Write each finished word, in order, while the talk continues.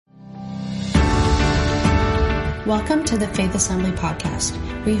Welcome to the Faith Assembly podcast.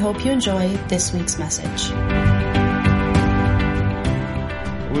 We hope you enjoy this week's message.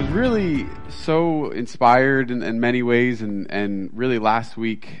 I was really so inspired in many ways, and really last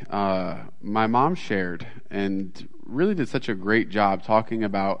week, my mom shared and really did such a great job talking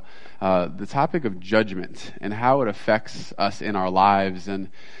about the topic of judgment and how it affects us in our lives, and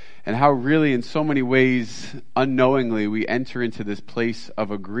how really in so many ways, unknowingly, we enter into this place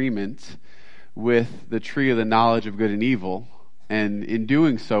of agreement with the tree of the knowledge of good and evil, and in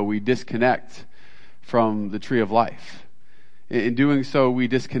doing so, we disconnect from the tree of life. In doing so, we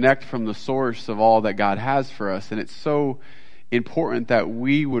disconnect from the source of all that God has for us, and it's so important that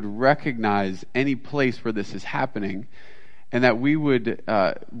we would recognize any place where this is happening, and that we would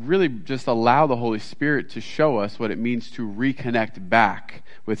really just allow the Holy Spirit to show us what it means to reconnect back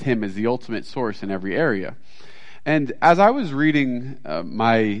with Him as the ultimate source in every area. And as I was reading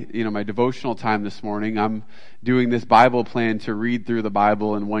my devotional time this morning, I'm doing this Bible plan to read through the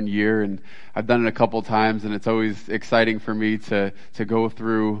Bible in 1 year, and I've done it a couple times, and it's always exciting for me to go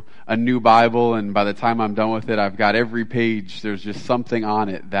through a new Bible, and by the time I'm done with it, I've got every page, there's just something on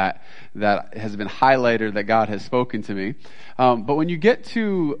it that has been highlighted that God has spoken to me. But when you get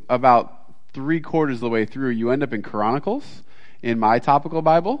to about 3/4 of the way through, you end up in Chronicles in my topical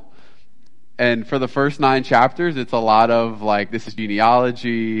Bible. And for the first 9 chapters, it's a lot of like, this is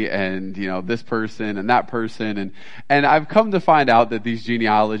genealogy and, this person and that person. And I've come to find out that these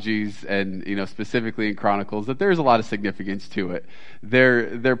genealogies and, specifically in Chronicles, that there's a lot of significance to it.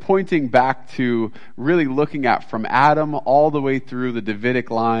 They're pointing back to really looking at from Adam all the way through the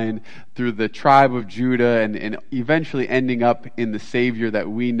Davidic line, through the tribe of Judah, and eventually ending up in the Savior that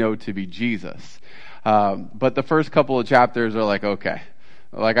we know to be Jesus. But the first couple of chapters are like, okay.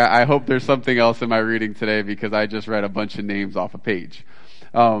 I hope there's something else in my reading today because I just read a bunch of names off a page.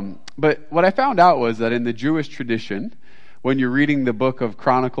 But what I found out was that in the Jewish tradition, when you're reading the book of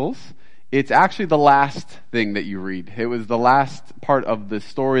Chronicles, it's actually the last thing that you read. It was the last part of the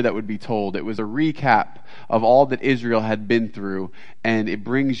story that would be told. It was a recap of all that Israel had been through, and it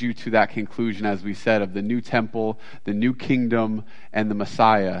brings you to that conclusion, as we said, of the new temple, the new kingdom, and the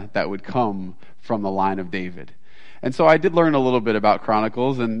Messiah that would come from the line of David. And so I did learn a little bit about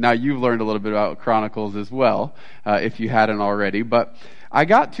Chronicles, and now you've learned a little bit about Chronicles as well, if you hadn't already. But I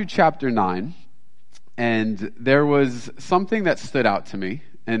got to chapter 9, and there was something that stood out to me,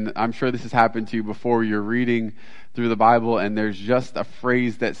 and I'm sure this has happened to you before. You're reading through the Bible, and there's just a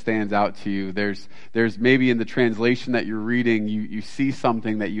phrase that stands out to you. There's maybe in the translation that you're reading, you see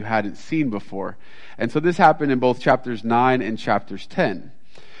something that you hadn't seen before. And so this happened in both chapters 9 and chapters 10.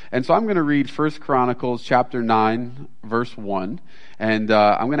 And so I'm going to read 1 Chronicles chapter 9, verse 1. And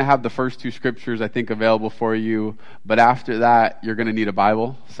I'm going to have the first 2 scriptures, I think, available for you. But after that, you're going to need a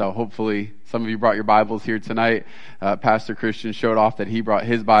Bible. So hopefully some of you brought your Bibles here tonight. Pastor Christian showed off that he brought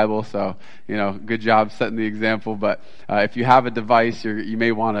his Bible. So, good job setting the example. But if you have a device, you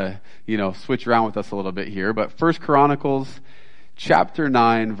may want to, switch around with us a little bit here. But 1 Chronicles chapter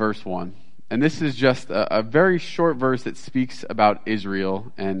 9, verse 1. And this is just a very short verse that speaks about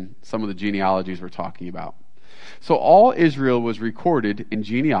Israel and some of the genealogies we're talking about. So all Israel was recorded in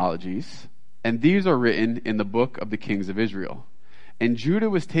genealogies, and these are written in the book of the kings of Israel. And Judah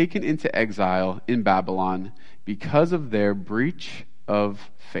was taken into exile in Babylon because of their breach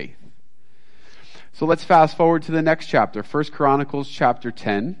of faith. So let's fast forward to the next chapter, 1 Chronicles chapter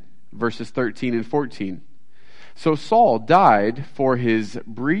 10, verses 13 and 14. So Saul died for his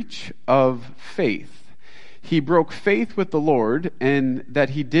breach of faith. He broke faith with the Lord, and that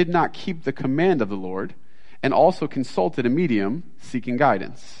he did not keep the command of the Lord, and also consulted a medium seeking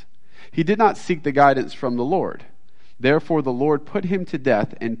guidance. He did not seek the guidance from the Lord. Therefore the Lord put him to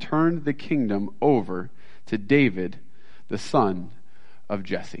death and turned the kingdom over to David, the son of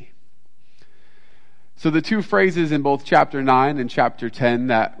Jesse. So the 2 phrases in both chapter 9 and chapter 10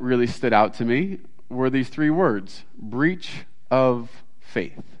 that really stood out to me were these 3 words: breach of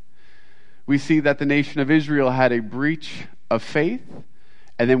faith. We see that the nation of Israel had a breach of faith,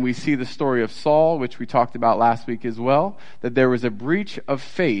 and then we see the story of Saul, which we talked about last week as well, that there was a breach of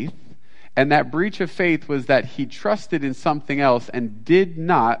faith, and that breach of faith was that he trusted in something else and did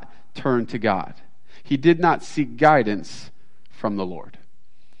not turn to God. He did not seek guidance from the Lord.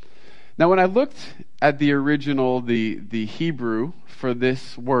 Now, when I looked at the original, the Hebrew for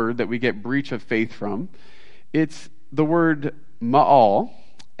this word that we get breach of faith from, it's the word ma'al,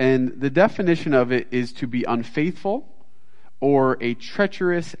 and the definition of it is to be unfaithful or a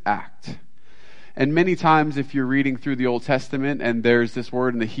treacherous act. And many times if you're reading through the Old Testament and there's this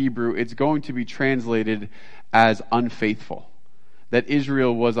word in the Hebrew, it's going to be translated as unfaithful. that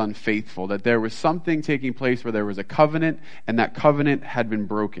Israel was unfaithful, that there was something taking place where there was a covenant, and that covenant had been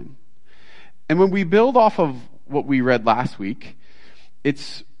broken. And when we build off of what we read last week,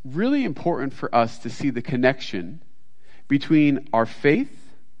 it's really important for us to see the connection between our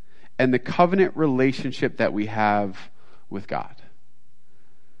faith and the covenant relationship that we have with God.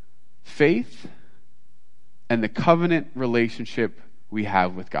 Faith and the covenant relationship we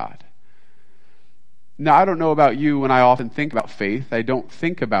have with God. Now, I don't know about you, when I often think about faith, I don't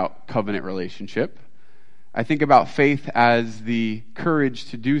think about covenant relationship. I think about faith as the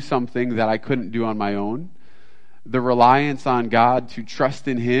courage to do something that I couldn't do on my own, the reliance on God to trust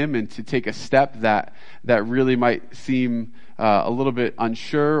in Him and to take a step that really might seem a little bit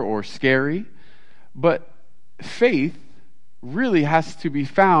unsure or scary. But faith really has to be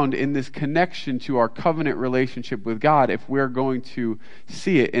found in this connection to our covenant relationship with God if we're going to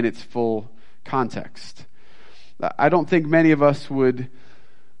see it in its full context. I don't think many of us would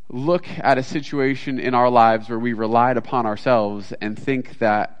look at a situation in our lives where we relied upon ourselves and think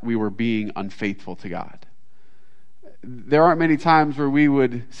that we were being unfaithful to God. There aren't many times where we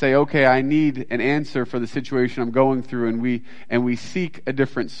would say, okay, I need an answer for the situation I'm going through, and we seek a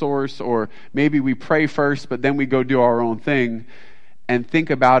different source, or maybe we pray first, but then we go do our own thing and think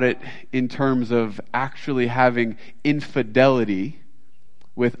about it in terms of actually having infidelity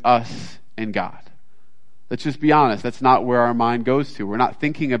with us and God. Let's just be honest, that's not where our mind goes to. We're not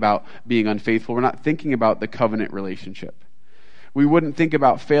thinking about being unfaithful. We're not thinking about the covenant relationship. We wouldn't think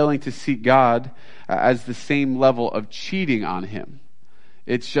about failing to seek God as the same level of cheating on Him.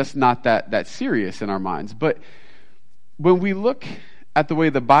 It's just not that serious in our minds. But when we look at the way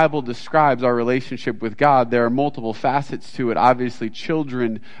the Bible describes our relationship with God, there are multiple facets to it. Obviously,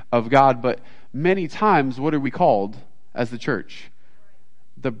 children of God, but many times, what are we called as the church?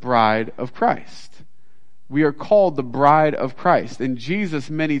 The bride of Christ. We are called the bride of Christ. And Jesus,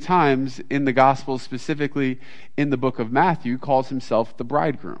 many times in the gospel, specifically in the book of Matthew, calls Himself the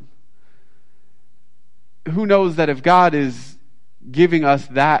bridegroom. Who knows that if God is giving us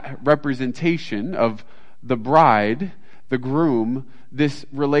that representation of the bride, the groom, this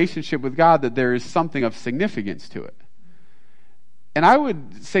relationship with God, that there is something of significance to it. And I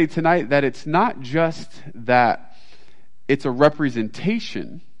would say tonight that it's not just that it's a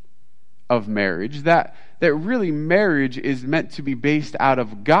representation of marriage, that really marriage is meant to be based out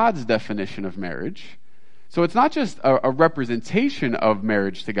of God's definition of marriage. So it's not just a representation of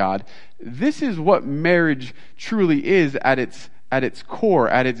marriage to God. This is what marriage truly is at its core,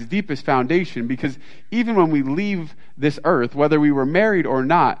 at its deepest foundation, because even when we leave this earth, whether we were married or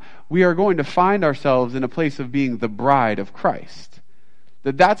not, we are going to find ourselves in a place of being the bride of Christ.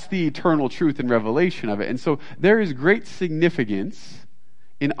 That's the eternal truth and revelation of it. And so there is great significance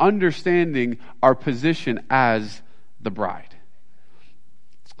in understanding our position as the bride.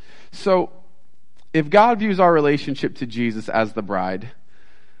 So, if God views our relationship to Jesus as the bride,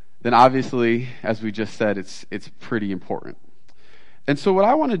 then obviously, as we just said, it's pretty important. And so what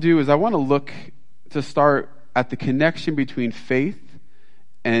I want to do is I want to look to start at the connection between faith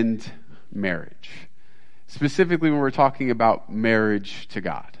and marriage. Specifically when we're talking about marriage to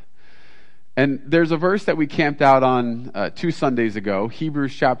God. And there's a verse that we camped out on 2 Sundays ago,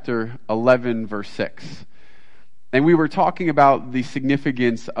 Hebrews chapter 11, verse 6. And we were talking about the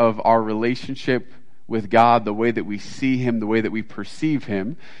significance of our relationship with God, the way that we see Him, the way that we perceive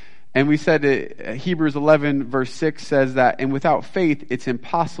Him. And we said that Hebrews 11, verse 6 says that, and without faith, it's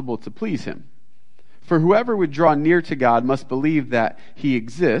impossible to please Him. For whoever would draw near to God must believe that He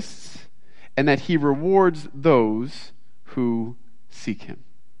exists and that He rewards those who seek Him.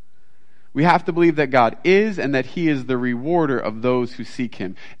 We have to believe that God is and that He is the rewarder of those who seek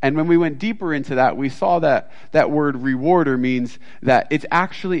Him. And when we went deeper into that, we saw that word rewarder means that it's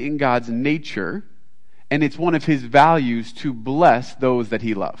actually in God's nature, and it's one of His values to bless those that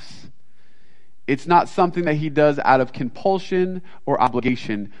He loves. It's not something that He does out of compulsion or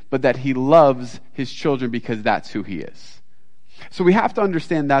obligation, but that He loves His children because that's who He is. So we have to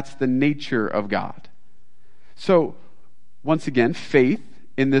understand that's the nature of God. So, once again, faith.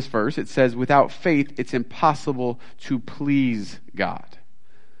 In this verse, it says, without faith, it's impossible to please God.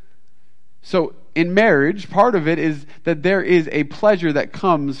 So, in marriage, part of it is that there is a pleasure that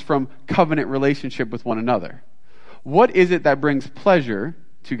comes from covenant relationship with one another. What is it that brings pleasure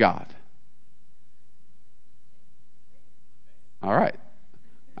to God? All right.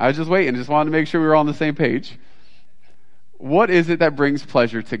 I was just waiting. Just wanted to make sure we were all on the same page. What is it that brings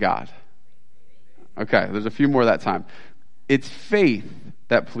pleasure to God? Okay, there's a few more that time. It's faith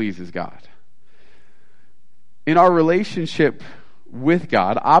that pleases God. In our relationship with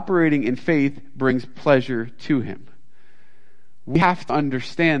God, operating in faith brings pleasure to Him. we have to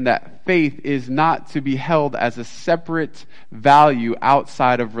understand that faith is not to be held as a separate value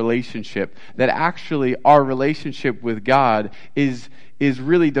outside of relationship. That actually our relationship with God is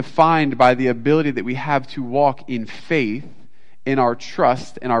really defined by the ability that we have to walk in faith, in our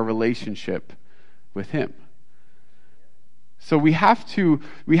trust, in our relationship with Him. So we have to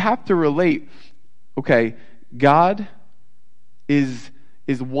relate, okay, God is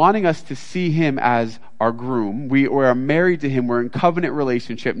wanting us to see Him as our groom. We are married to Him. We're in covenant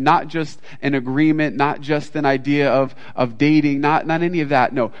relationship, not just an agreement, not just an idea of dating, not any of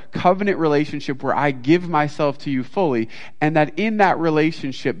that. No, covenant relationship where I give myself to you fully, and that in that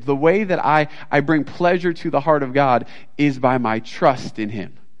relationship, the way that I bring pleasure to the heart of God is by my trust in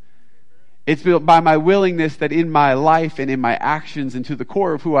Him. It's by my willingness that in my life and in my actions and to the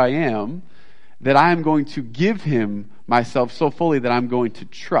core of who I am, that I am going to give Him myself so fully that I'm going to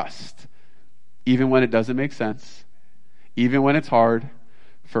trust, even when it doesn't make sense, even when it's hard,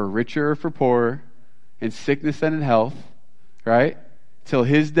 for richer or for poorer, in sickness and in health, right? Till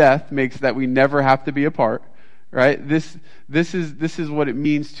His death makes that we never have to be apart, right? This is what it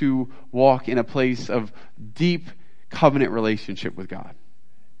means to walk in a place of deep covenant relationship with God.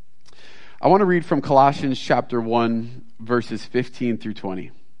 I want to read from Colossians chapter 1, verses 15 through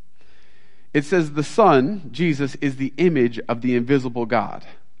 20. It says, "The Son, Jesus, is the image of the invisible God,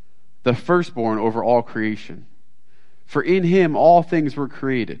 the firstborn over all creation. For in Him all things were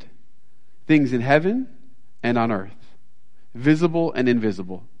created, things in heaven and on earth, visible and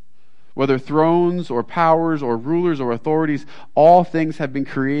invisible. Whether thrones or powers or rulers or authorities, all things have been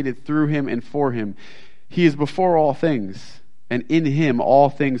created through Him and for Him. He is before all things, and in Him all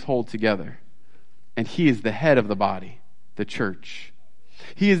things hold together. And He is the head of the body, the church.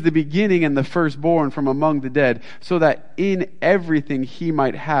 He is the beginning and the firstborn from among the dead, so that in everything He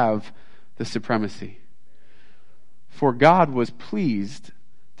might have the supremacy. For God was pleased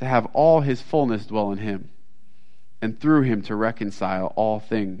to have all His fullness dwell in Him, and through Him to reconcile all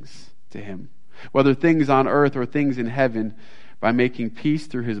things to Him, whether things on earth or things in heaven, by making peace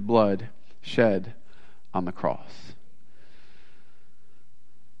through His blood shed on the cross."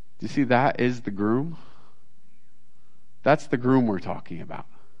 Do you see that is the groom? That's the groom we're talking about.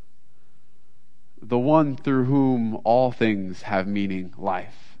 The one through whom all things have meaning,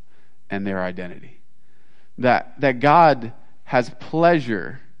 life, and their identity. That God has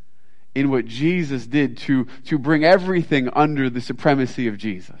pleasure in what Jesus did to bring everything under the supremacy of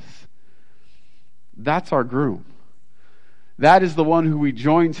Jesus. That's our groom. That is the one who we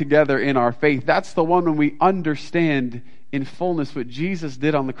join together in our faith. That's the one when we understand in fullness what Jesus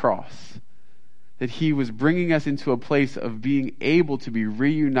did on the cross. That He was bringing us into a place of being able to be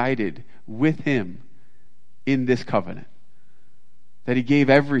reunited with Him in this covenant. That He gave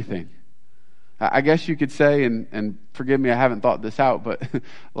everything. I guess you could say, and forgive me, I haven't thought this out, but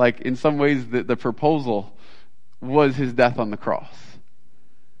like in some ways the proposal was His death on the cross.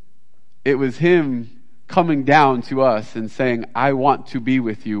 It was Him coming down to us and saying, "I want to be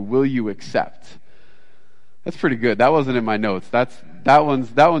with you. Will you accept?" That's pretty good. That wasn't in my notes. That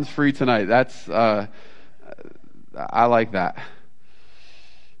one's free tonight. That's I like that.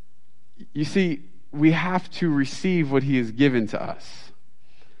 You see, we have to receive what He has given to us.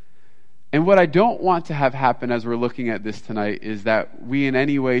 And what I don't want to have happen as we're looking at this tonight is that we in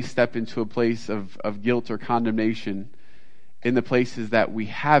any way step into a place of guilt or condemnation in the places that we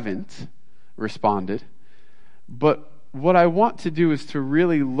haven't responded. But what I want to do is to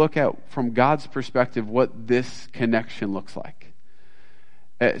really look at, from God's perspective, what this connection looks like.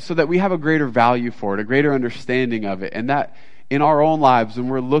 So that we have a greater value for it, a greater understanding of it. And that in our own lives, when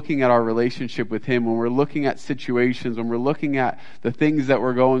we're looking at our relationship with Him, when we're looking at situations, when we're looking at the things that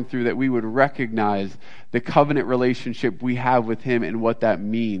we're going through, that we would recognize the covenant relationship we have with Him and what that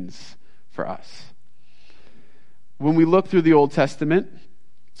means for us. When we look through the Old Testament,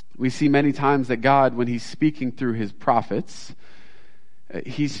 we see many times that God, when He's speaking through His prophets,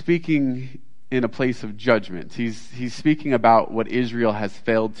 He's speaking in a place of judgment. He's speaking about what Israel has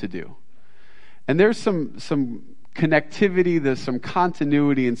failed to do. And there's some connectivity, there's some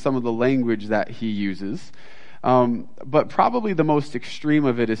continuity in some of the language that He uses. But probably the most extreme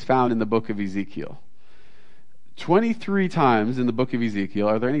of it is found in the book of Ezekiel. 23 times in the book of Ezekiel.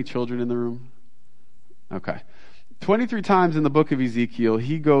 Are there any children in the room? Okay. 23 times in the book of Ezekiel,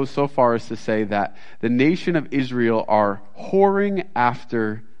 he goes so far as to say that the nation of Israel are whoring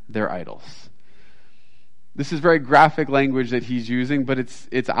after their idols. This is very graphic language that he's using, but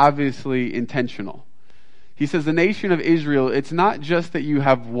it's obviously intentional. He says the nation of Israel, it's not just that you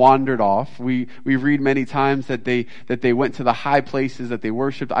have wandered off. We read many times that they went to the high places, that they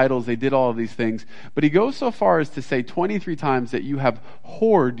worshiped idols, they did all of these things. But he goes so far as to say 23 times that you have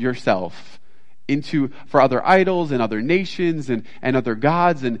whored yourself for other idols and other nations and other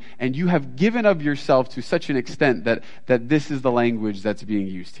gods, and you have given of yourself to such an extent that this is the language that's being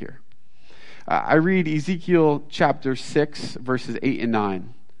used here. I read Ezekiel chapter 6, verses 8 and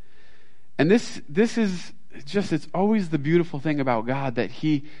 9. And this is just, it's always the beautiful thing about God, that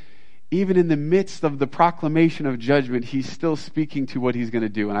he, even in the midst of the proclamation of judgment, he's still speaking to what he's going to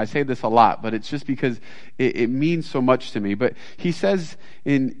do. And I say this a lot, but it's just because it means so much to me. But he says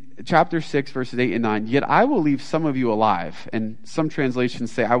in chapter 6, verses 8 and 9, "Yet I will leave some of you alive." And some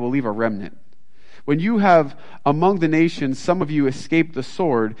translations say, "I will leave a remnant. When you have among the nations some of you escaped the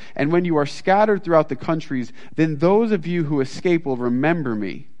sword, and when you are scattered throughout the countries, then those of you who escape will remember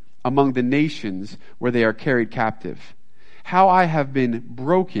me among the nations where they are carried captive. How I have been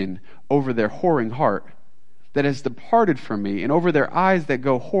broken over their whoring heart that has departed from me, and over their eyes that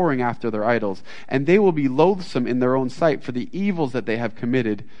go whoring after their idols. And they will be loathsome in their own sight for the evils that they have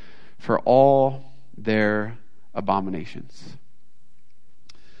committed, for all their abominations."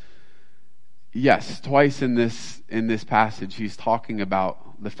 Yes, twice in this passage, he's talking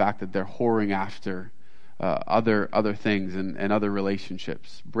about the fact that they're whoring after other things and other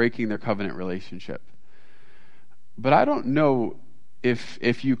relationships, breaking their covenant relationship. But I don't know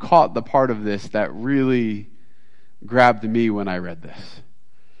if you caught the part of this that really grabbed me when I read this.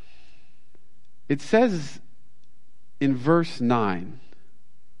 It says in verse 9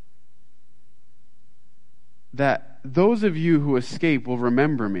 that those of you who escape will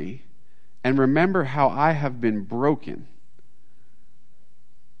remember me, and remember how I have been broken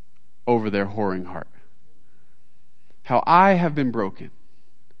over their whoring heart. How I have been broken.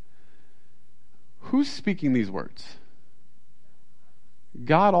 Who's speaking these words?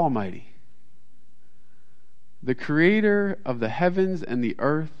 God Almighty. The creator of the heavens and the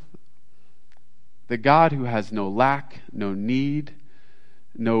earth. The God who has no lack, no need,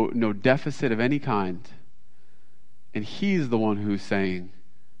 no deficit of any kind. And he's the one who's saying,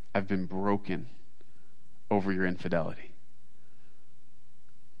 I've been broken over your infidelity.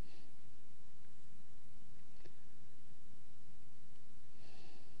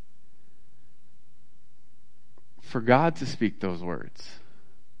 For God to speak those words,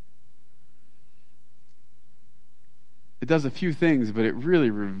 it does a few things, but it really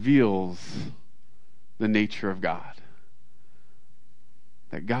reveals the nature of God.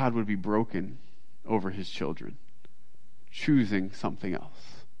 That God would be broken over his children, choosing something else.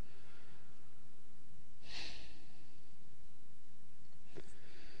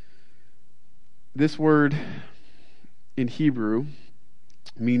 This word in Hebrew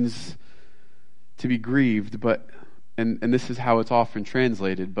means to be grieved, but and this is how it's often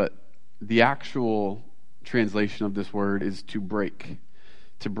translated, but the actual translation of this word is to break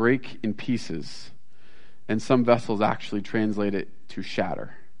in pieces. And some vessels actually translate it to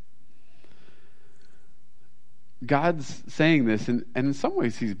shatter. God's saying this, and in some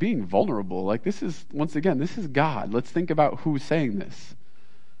ways he's being vulnerable. Like this is God. Let's think about who's saying this.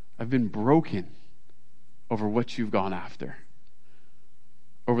 I've been broken over what you've gone after.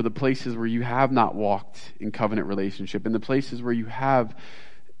 Over the places where you have not walked in covenant relationship, in the places where you have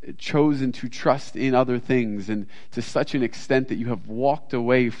chosen to trust in other things, and to such an extent that you have walked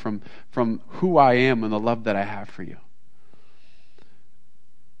away from who I am and the love that I have for you.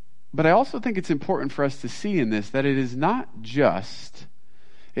 But I also think it's important for us to see in this that it is not just,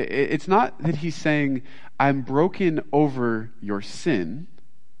 it's not that he's saying, I'm broken over your sin.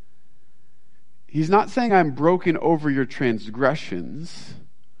 He's not saying I'm broken over your transgressions,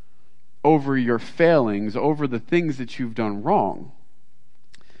 over your failings, over the things that you've done wrong.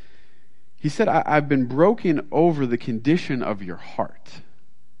 He said, I've been broken over the condition of your heart.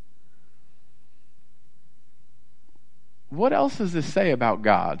 What else does this say about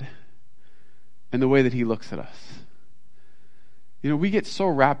God and the way that he looks at us? You know, we get so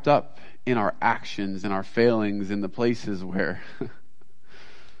wrapped up in our actions and our failings in the places where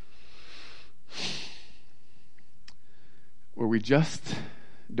we just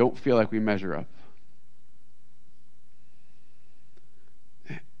don't feel like we measure up.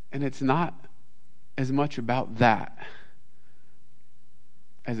 And it's not as much about that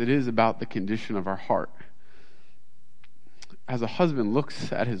as it is about the condition of our heart. As a husband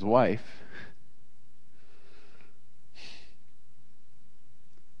looks at his wife,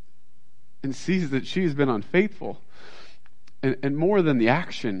 and sees that she has been unfaithful, and more than the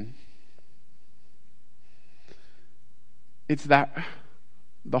action, it's that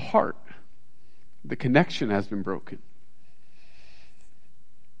the heart. The connection has been broken.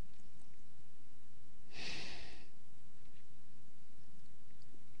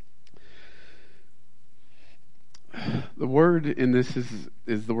 The word in this is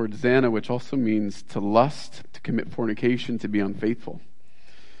the word zana, which also means to lust, to commit fornication, to be unfaithful.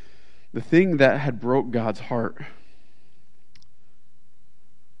 The thing that had broke God's heart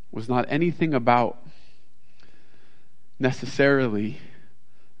was not anything about necessarily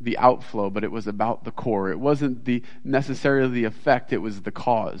the outflow, but it was about the core. It wasn't necessarily the effect, it was the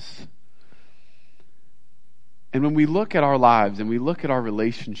cause. And when we look at our lives and we look at our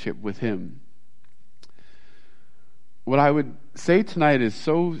relationship with Him, what I would say tonight is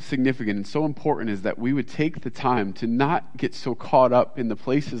so significant and so important is that we would take the time to not get so caught up in the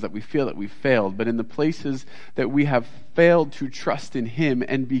places that we feel that we failed, but in the places that we have failed to trust in Him,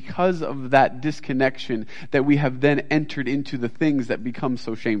 and because of that disconnection that we have then entered into the things that become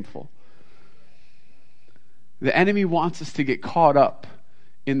so shameful. The enemy wants us to get caught up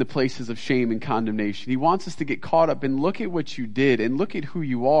in the places of shame and condemnation. He wants us to get caught up and look at what you did and look at who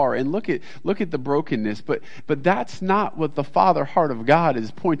you are and look at the brokenness. But that's not what the Father heart of God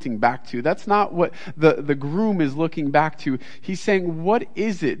is pointing back to. That's not what the groom is looking back to. He's saying, what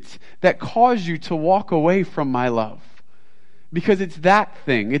is it that caused you to walk away from my love? Because it's that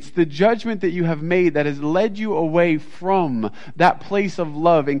thing. It's the judgment that you have made that has led you away from that place of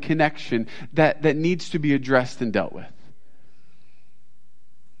love and connection that needs to be addressed and dealt with.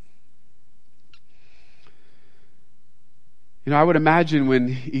 You know, I would imagine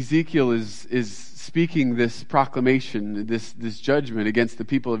when Ezekiel is speaking this proclamation, this judgment against the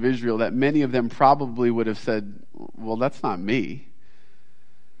people of Israel, that many of them probably would have said, well, that's not me.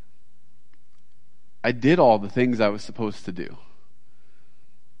 I did all the things I was supposed to do.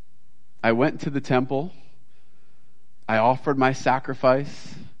 I went to the temple. I offered my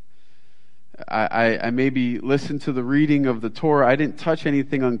sacrifice. I maybe listened to the reading of the Torah. I didn't touch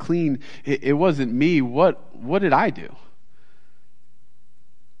anything unclean. It wasn't me. What did I do?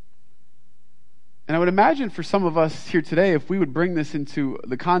 And I would imagine for some of us here today, if we would bring this into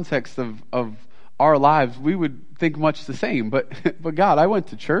the context of our lives, we would think much the same. But God, I went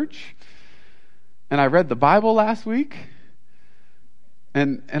to church, and I read the Bible last week,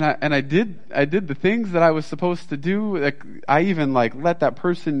 and I did the things that I was supposed to do. Like, I even let that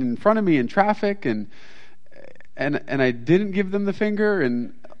person in front of me in traffic, and I didn't give them the finger,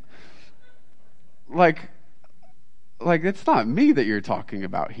 and like it's not me that you're talking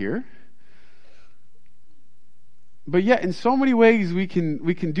about here. But yet, in so many ways, we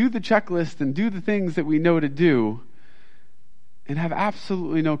can do the checklist and do the things that we know to do and have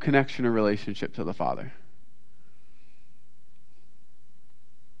absolutely no connection or relationship to the Father.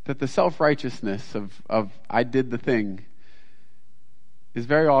 That the self-righteousness of I did the thing is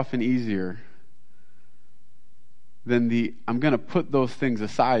very often easier than the I'm going to put those things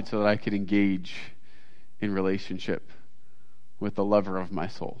aside so that I can engage in relationship with the lover of my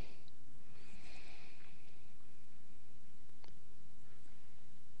soul.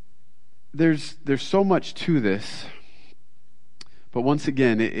 There's so much to this, but once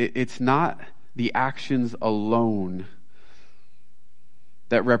again, it's not the actions alone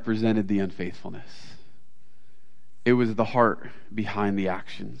that represented the unfaithfulness. It was the heart behind the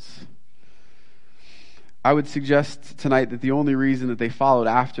actions. I would suggest tonight that the only reason that they followed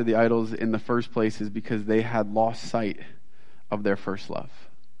after the idols in the first place is because they had lost sight of their first love.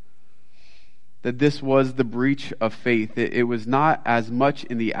 That this was the breach of faith. It was not as much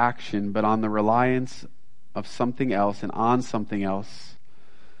in the action, but on the reliance of something else and on something else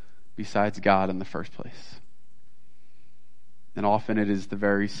besides God in the first place. And often it is the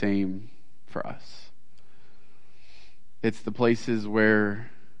very same for us. It's the places where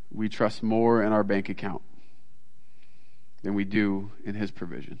we trust more in our bank account than we do in His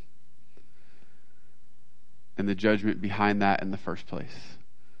provision. And the judgment behind that in the first place.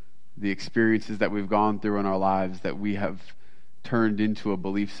 The experiences that we've gone through in our lives that we have turned into a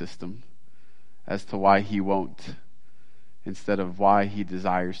belief system as to why He won't, instead of why He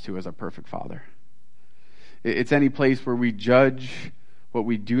desires to as our perfect Father. It's any place where we judge what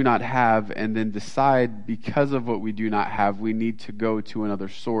we do not have and then decide because of what we do not have, we need to go to another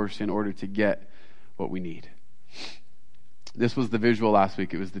source in order to get what we need. This was the visual last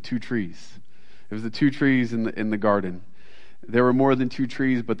week. It was the two trees. It was the two trees in the garden. There were more than two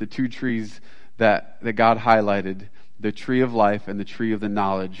trees, but the two trees that God highlighted, the tree of life and the tree of the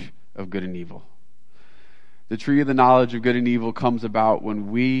knowledge of good and evil. The tree of the knowledge of good and evil comes about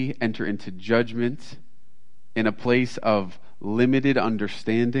when we enter into judgment in a place of limited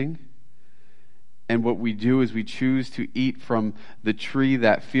understanding And what we do is we choose to eat from the tree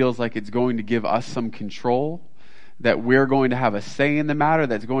that feels like it's going to give us some control, that we're going to have a say in the matter,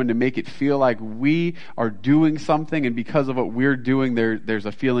 that's going to make it feel like we are doing something, and because of what we're doing, there's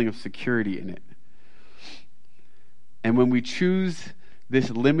a feeling of security in it. And when we choose this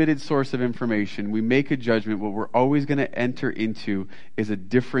limited source of information, we make a judgment. What we're always going to enter into is a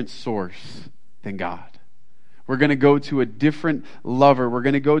different source than God. We're going to go to a different lover. We're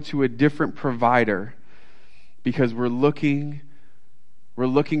going to go to a different provider because we're looking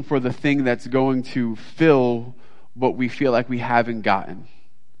for the thing that's going to fill what we feel like we haven't gotten.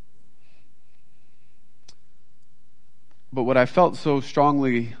 But what I felt so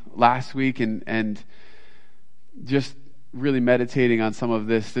strongly last week and just really meditating on some of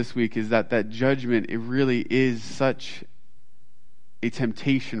this week is that judgment, it really is such a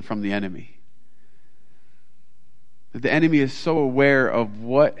temptation from the enemy. That the enemy is so aware of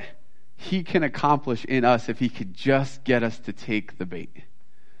what he can accomplish in us if he could just get us to take the bait.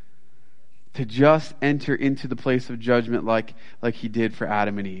 To just enter into the place of judgment like he did for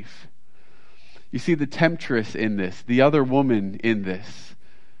Adam and Eve. You see the temptress in this, the other woman in this,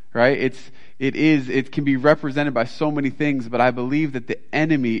 right? It can be represented by so many things, but I believe that the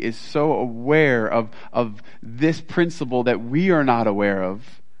enemy is so aware of this principle that we are not aware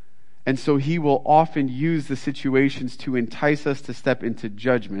of. And so he will often use the situations to entice us to step into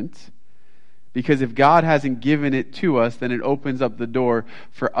judgment. Because if God hasn't given it to us, then it opens up the door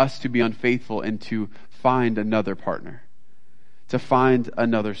for us to be unfaithful and to find another partner, to find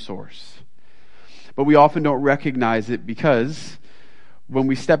another source. But we often don't recognize it because when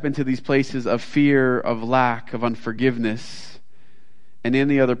we step into these places of fear, of lack, of unforgiveness, and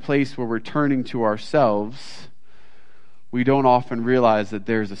any other place where we're turning to ourselves, we don't often realize that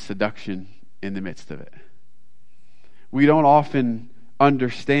there's a seduction in the midst of it. We don't often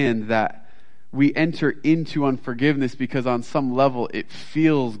understand that we enter into unforgiveness because on some level it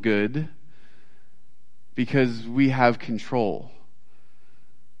feels good because we have control.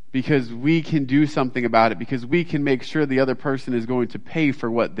 Because we can do something about it. Because we can make sure the other person is going to pay for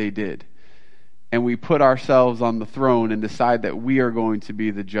what they did. And we put ourselves on the throne and decide that we are going to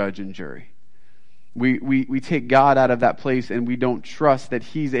be the judge and jury. We take God out of that place and we don't trust that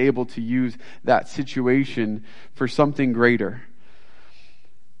He's able to use that situation for something greater.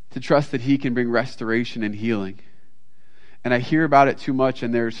 To trust that He can bring restoration and healing. And I hear about it too much,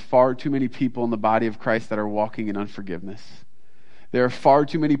 and there's far too many people in the body of Christ that are walking in unforgiveness. There are far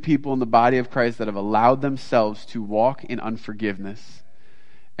too many people in the body of Christ that have allowed themselves to walk in unforgiveness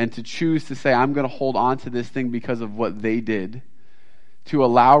and to choose to say, I'm going to hold on to this thing because of what they did. To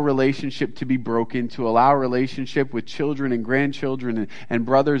allow relationship to be broken, to allow relationship with children and grandchildren and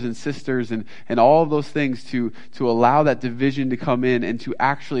brothers and sisters and all of those things to allow that division to come in and to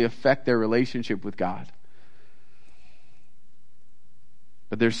actually affect their relationship with God.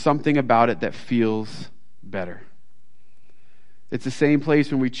 But there's something about it that feels better. It's the same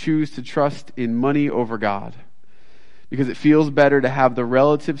place when we choose to trust in money over God. Because it feels better to have the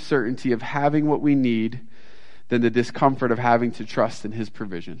relative certainty of having what we need than the discomfort of having to trust in His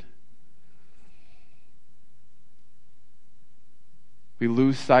provision. We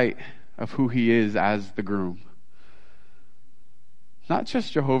lose sight of who He is as the groom. Not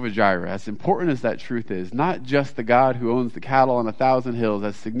just Jehovah Jireh, as important as that truth is. Not just the God who owns the cattle on 1,000 hills,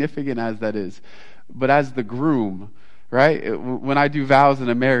 as significant as that is. But as the groom, right? When I do vows in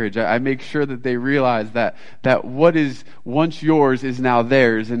a marriage, I make sure that they realize that what is once yours is now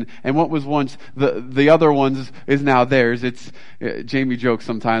theirs, and what was once the other one's is now theirs. It's Jamie jokes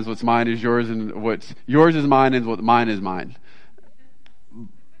sometimes, what's mine is yours, and what's yours is mine, and what mine is mine.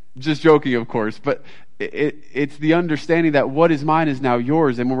 Just joking, of course, but it's the understanding that what is mine is now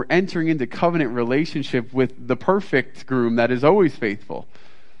yours, and when we're entering into covenant relationship with the perfect groom that is always faithful,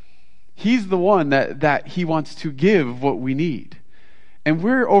 He's the one that He wants to give what we need. And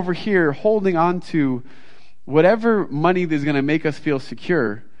we're over here holding on to whatever money that's going to make us feel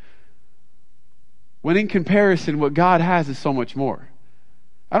secure, when in comparison, what God has is so much more.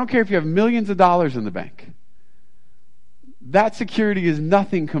 I don't care if you have millions of dollars in the bank. That security is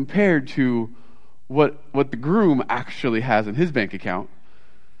nothing compared to what the groom actually has in his bank account.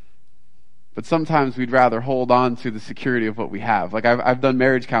 But sometimes we'd rather hold on to the security of what we have. Like I've done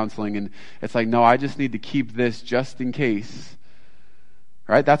marriage counseling, and it's like, no, I just need to keep this just in case.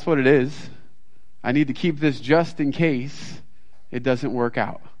 Right? That's what it is. I need to keep this just in case it doesn't work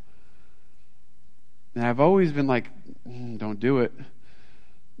out. And I've always been like, don't do it.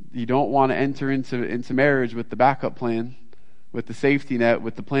 You don't want to enter into marriage with the backup plan, with the safety net,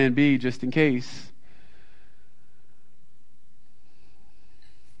 with the plan B just in case.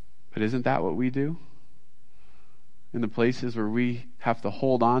 But isn't that what we do? In the places where we have to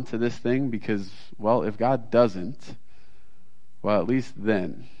hold on to this thing because, well, if God doesn't, well, at least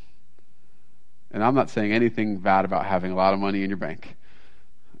then. And I'm not saying anything bad about having a lot of money in your bank.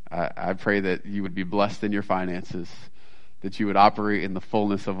 I pray that you would be blessed in your finances, that you would operate in the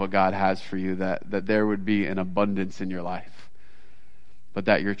fullness of what God has for you, that there would be an abundance in your life, but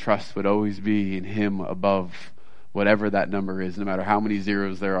that your trust would always be in Him above whatever that number is, no matter how many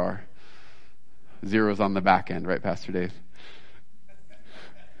zeros there are. Zeros on the back end, right, Pastor Dave?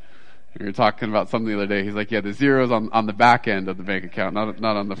 We were talking about something the other day. He's like, yeah, the zeros on the back end of the bank account,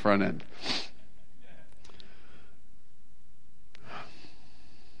 not on the front end.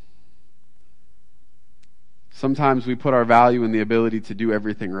 Sometimes we put our value in the ability to do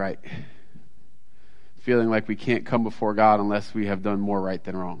everything right, feeling like we can't come before God unless we have done more right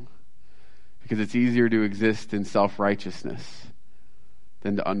than wrong, because it's easier to exist in self-righteousness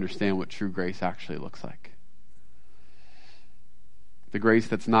than to understand what true grace actually looks like. The grace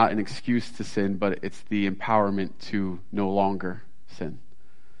that's not an excuse to sin, but it's the empowerment to no longer sin.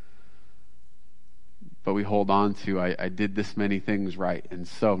 But we hold on to, I did this many things right, and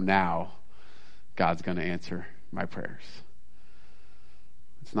so now God's going to answer my prayers.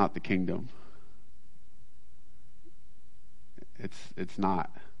 It's not the kingdom. It's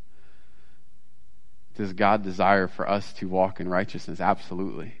not. Does God desire for us to walk in righteousness?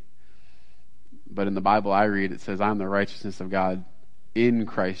 Absolutely. But in the Bible I read, it says, I'm the righteousness of God in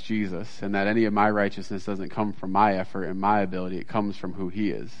Christ Jesus, and that any of my righteousness doesn't come from my effort and my ability. It comes from who He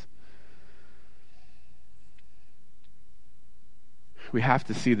is. We have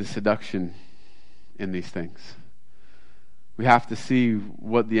to see the seduction in these things. We have to see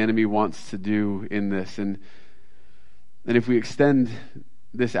what the enemy wants to do in this. And if we extend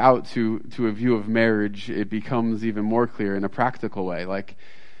this out to a view of marriage, it becomes even more clear in a practical way. Like,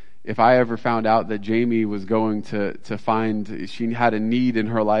 if I ever found out that Jamie was going to find, she had a need in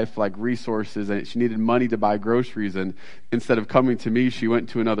her life, like resources, and she needed money to buy groceries, and instead of coming to me, she went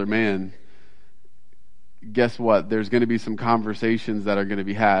to another man, guess what? There's going to be some conversations that are going to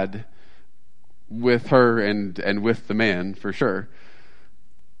be had with her and with the man, for sure.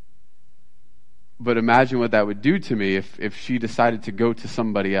 But imagine what that would do to me if she decided to go to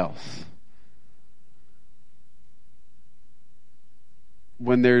somebody else.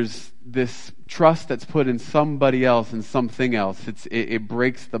 When there's this trust that's put in somebody else and something else, it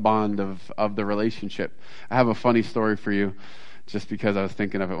breaks the bond of the relationship. I have a funny story for you, just because I was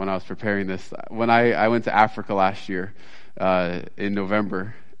thinking of it when I was preparing this. When I went to Africa last year in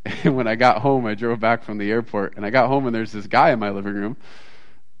November, and when I got home, I drove back from the airport, and I got home and there's this guy in my living room,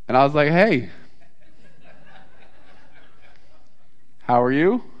 and I was like, hey, how are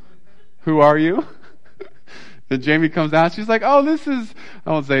you? Who are you? And Jamie comes down, she's like, oh, this is,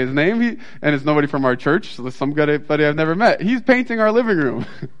 I won't say his name, and it's nobody from our church, so it's somebody I've never met. He's painting our living room.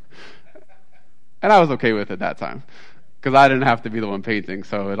 And I was okay with it that time, because I didn't have to be the one painting,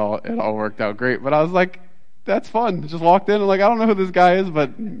 so it all worked out great. But I was like, that's fun. Just walked in and like, I don't know who this guy is,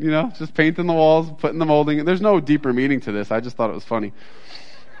 but just painting the walls, putting the molding. There's no deeper meaning to this. I just thought it was funny.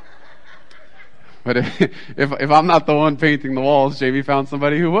 But if I'm not the one painting the walls, Jamie found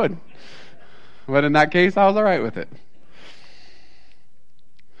somebody who would. But in that case, I was all right with it.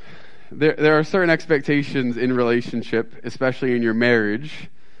 There are certain expectations in relationship, especially in your marriage.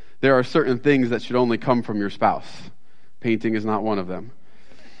 There are certain things that should only come from your spouse. Painting is not one of them.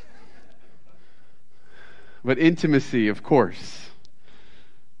 But intimacy, of course.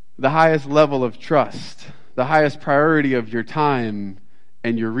 The highest level of trust. The highest priority of your time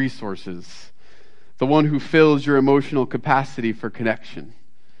and your resources. The one who fills your emotional capacity for connection.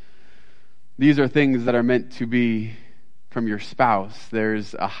 These are things that are meant to be from your spouse.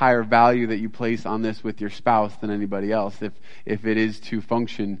 There's a higher value that you place on this with your spouse than anybody else. If it is to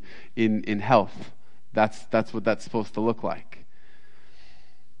function in health, that's what that's supposed to look like.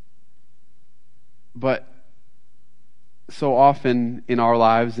 But so often in our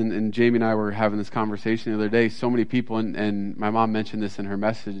lives, and Jamie and I were having this conversation the other day, so many people, and my mom mentioned this in her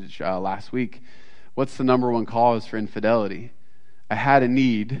message last week, what's the number one cause for infidelity? I had a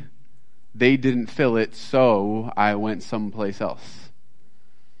need, they didn't fill it, so I went someplace else.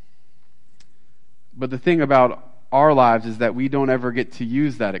 But the thing about our lives is that we don't ever get to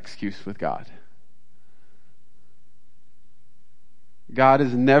use that excuse with God. God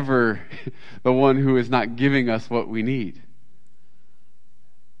is never the one who is not giving us what we need.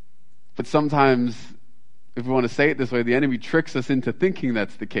 But sometimes, if we want to say it this way, the enemy tricks us into thinking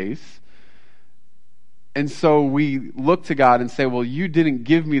that's the case. And so we look to God and say, well, you didn't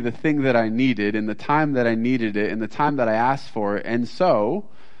give me the thing that I needed in the time that I needed it, in the time that I asked for it, and so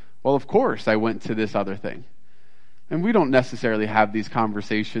Well, of course I went to this other thing. And we don't necessarily have these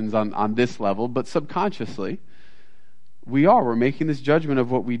conversations on this level, but subconsciously, we're making this judgment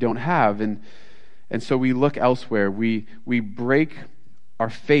of what we don't have. And so we look elsewhere. We break our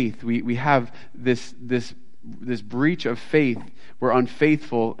faith. We have this breach of faith. We're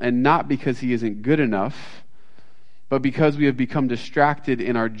unfaithful, and not because he isn't good enough, but because we have become distracted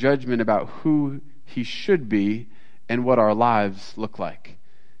in our judgment about who he should be and what our lives look like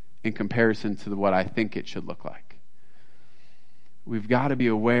in comparison to what I think it should look like. We've got to be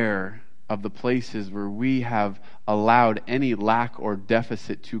aware of the places where we have allowed any lack or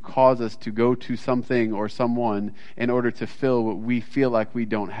deficit to cause us to go to something or someone in order to fill what we feel like we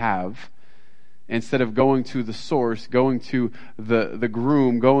don't have, instead of going to the source, going to the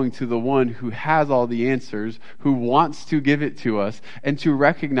groom, going to the one who has all the answers, who wants to give it to us, and to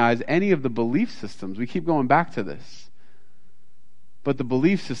recognize any of the belief systems. We keep going back to this. But the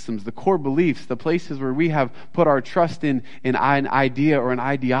belief systems, the core beliefs, the places where we have put our trust in an idea or an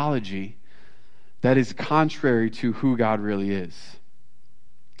ideology that is contrary to who God really is.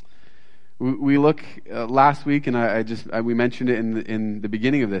 We look last week, and we mentioned it in the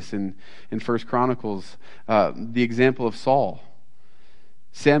beginning of this in 1 Chronicles, the example of Saul.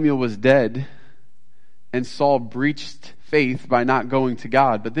 Samuel was dead, and Saul breached faith by not going to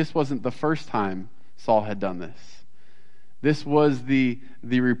God. But this wasn't the first time Saul had done this. This was the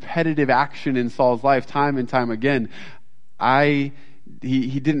repetitive action in Saul's life, time and time again.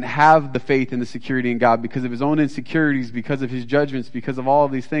 He didn't have the faith and the security in God because of his own insecurities, because of his judgments, because of all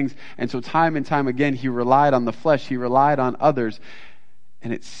of these things. And so time and time again, he relied on the flesh. He relied on others.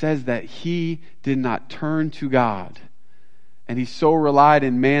 And it says that he did not turn to God. And he so relied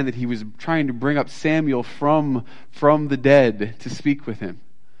in man that he was trying to bring up Samuel from the dead to speak with him.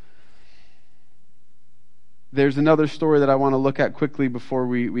 There's another story that I want to look at quickly before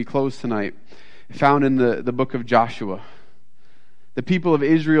we close tonight, found in the book of Joshua. The people of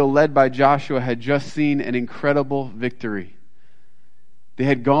Israel, led by Joshua, had just seen an incredible victory. They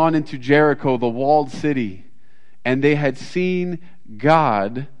had gone into Jericho, the walled city, and they had seen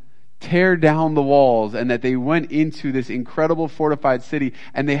God tear down the walls, and that they went into this incredible fortified city,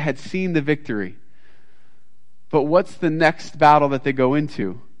 and they had seen the victory. But what's the next battle that they go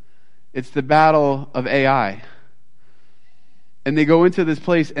into? It's the battle of Ai. And they go into this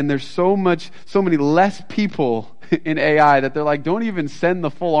place, and there's so many less people in Ai that they're like, don't even send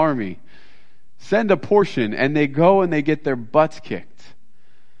the full army. Send a portion. And they go and they get their butts kicked.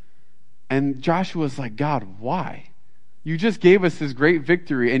 And Joshua's like, God, why? You just gave us this great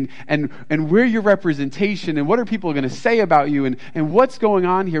victory, and we're your representation, and what are people going to say about you, and what's going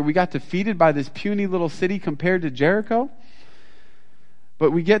on here? We got defeated by this puny little city compared to Jericho.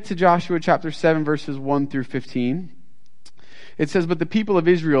 But we get to Joshua chapter 7, verses 1 through 15. It says, but the people of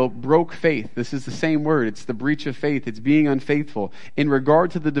Israel broke faith. This is the same word. It's the breach of faith. It's being unfaithful. In regard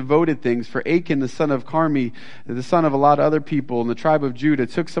to the devoted things, for Achan, the son of Carmi, the son of a lot of other people in the tribe of Judah,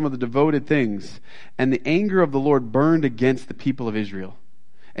 took some of the devoted things. And the anger of the Lord burned against the people of Israel.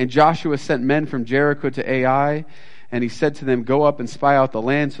 And Joshua sent men from Jericho to Ai, and he said to them, go up and spy out the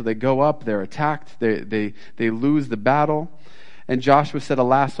land. So they go up, they're attacked, they lose the battle. And Joshua said,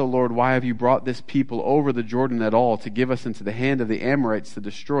 alas, O Lord, why have you brought this people over the Jordan at all to give us into the hand of the Amorites to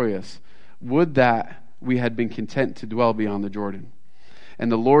destroy us? Would that we had been content to dwell beyond the Jordan.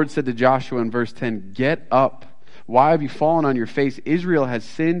 And the Lord said to Joshua in verse 10, get up. Why have you fallen on your face? Israel has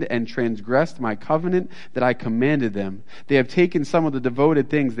sinned and transgressed my covenant that I commanded them. They have taken some of the devoted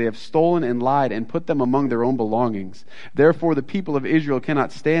things. They have stolen and lied and put them among their own belongings. Therefore, the people of Israel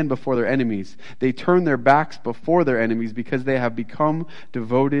cannot stand before their enemies. They turn their backs before their enemies because they have become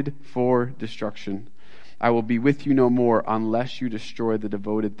devoted for destruction. I will be with you no more unless you destroy the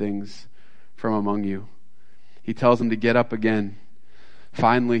devoted things from among you. He tells them to get up again.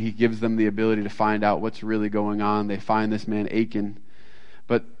 Finally, he gives them the ability to find out what's really going on. They find this man, Achan.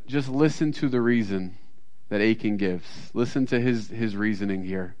 But just listen to the reason that Achan gives. Listen to his reasoning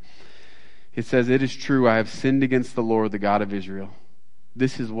here. It says, it is true, I have sinned against the Lord, the God of Israel.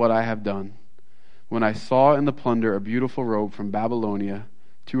 This is what I have done. When I saw in the plunder a beautiful robe from Babylonia,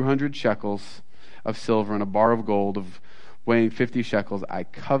 200 shekels of silver and a bar of gold of weighing 50 shekels, I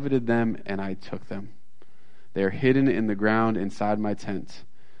coveted them and I took them. They are hidden in the ground inside my tent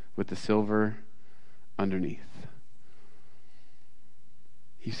with the silver underneath.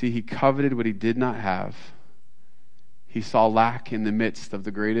 You see, he coveted what he did not have. He saw lack in the midst of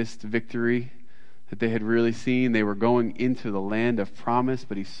the greatest victory that they had really seen. They were going into the land of promise,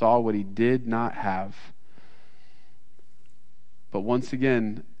 but he saw what he did not have. But once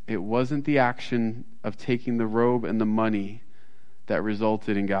again, it wasn't the action of taking the robe and the money that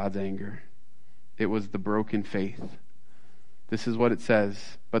resulted in God's anger. It was the broken faith. This is what it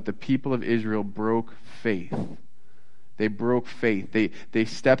says. But the people of Israel broke faith. They broke faith. They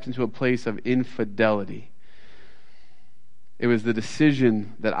stepped into a place of infidelity. It was the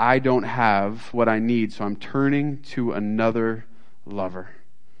decision that I don't have what I need, so I'm turning to another lover.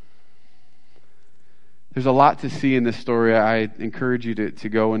 There's a lot to see in this story. I encourage you to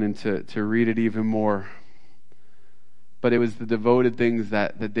go in and to read it even more. But it was the devoted things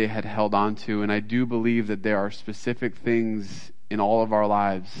that they had held on to. And I do believe that there are specific things in all of our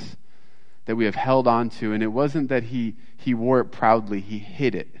lives that we have held on to. And it wasn't that he wore it proudly. He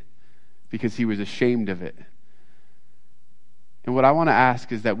hid it because he was ashamed of it. And what I want to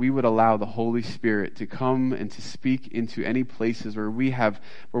ask is that we would allow the Holy Spirit to come and to speak into any places where we have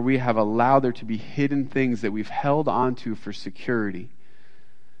allowed there to be hidden things that we've held on to for security,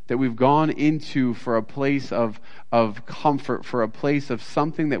 that we've gone into for a place of comfort, for a place of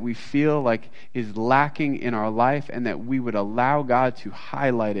something that we feel like is lacking in our life, and that we would allow God to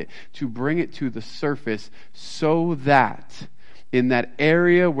highlight it, to bring it to the surface, so that in that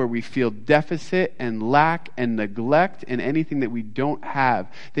area where we feel deficit and lack and neglect and anything that we don't have,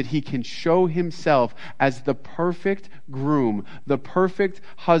 that he can show himself as the perfect groom, the perfect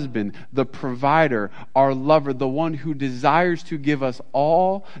husband, the provider, our lover, the one who desires to give us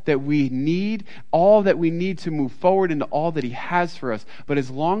all that we need to move forward into all that he has for us. But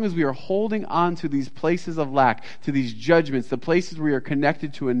as long as we are holding on to these places of lack, to these judgments, the places where we are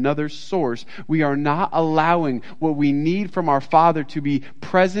connected to another source, we are not allowing what we need from our Father to be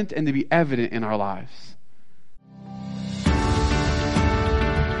present and to be evident in our lives.